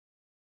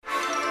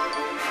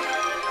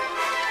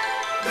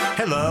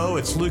Hello,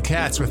 it's Lou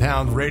Katz with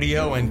Hound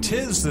Radio, and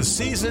 'tis the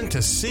season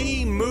to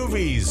see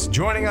movies.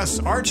 Joining us,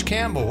 Arch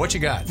Campbell. What you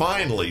got?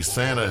 Finally,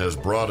 Santa has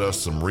brought us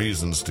some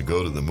reasons to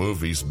go to the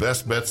movies.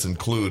 Best bets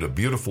include A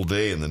Beautiful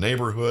Day in the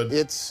Neighborhood.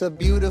 It's a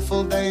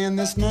beautiful day in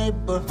this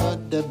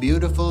neighborhood, a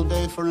beautiful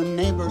day for a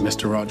neighbor.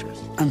 Mr. Rogers,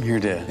 I'm here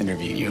to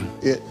interview you.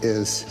 It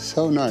is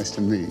so nice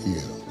to meet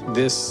you.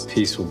 This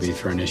piece will be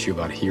for an issue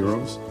about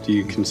heroes. Do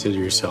you consider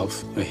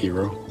yourself a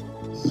hero?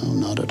 No,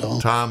 not at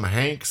all. Tom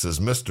Hanks as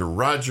Mr.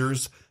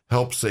 Rogers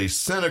helps a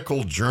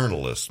cynical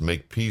journalist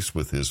make peace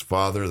with his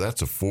father.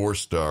 That's a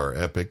 4-star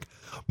epic.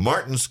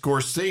 Martin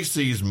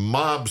Scorsese's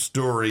mob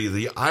story,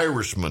 The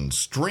Irishman,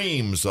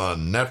 streams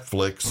on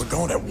Netflix. We're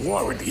going to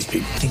war with these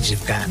people. Things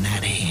have gotten out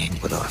of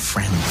hand with our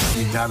friends.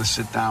 You gotta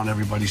sit down.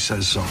 Everybody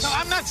says so. No,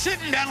 I'm not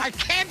sitting down. I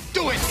can't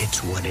do it.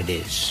 It's what it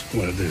is.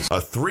 What it is. A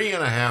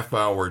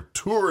 3.5-hour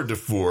tour de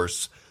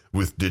force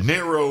with De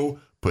Niro,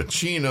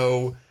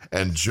 Pacino,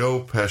 and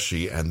Joe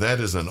Pesci, and that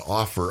is an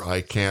offer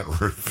I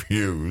can't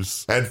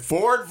refuse. And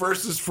Ford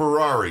versus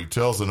Ferrari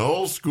tells an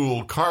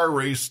old-school car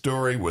race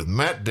story with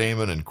Matt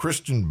Damon and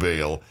Christian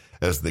Bale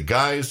as the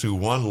guys who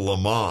won Le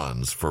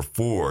Mans for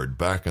Ford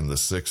back in the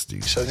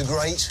 60s. So the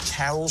great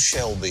Carroll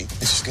Shelby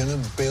is going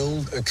to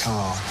build a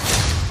car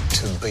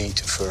to beat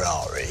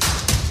Ferrari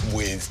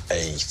with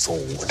a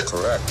Ford.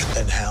 Correct.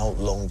 And how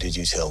long did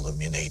you tell them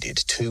you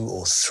needed? 200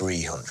 or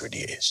 300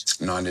 years?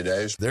 90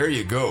 days. There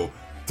you go.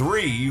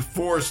 3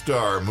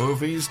 4-star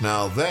movies.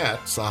 Now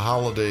that's a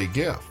holiday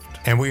gift.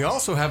 And we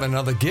also have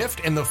another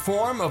gift in the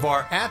form of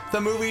our At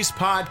the Movies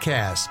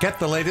podcast. Get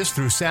the latest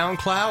through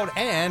SoundCloud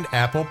and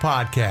Apple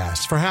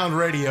Podcasts. For Hound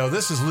Radio,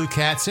 this is Lou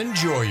Katz.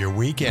 Enjoy your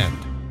weekend.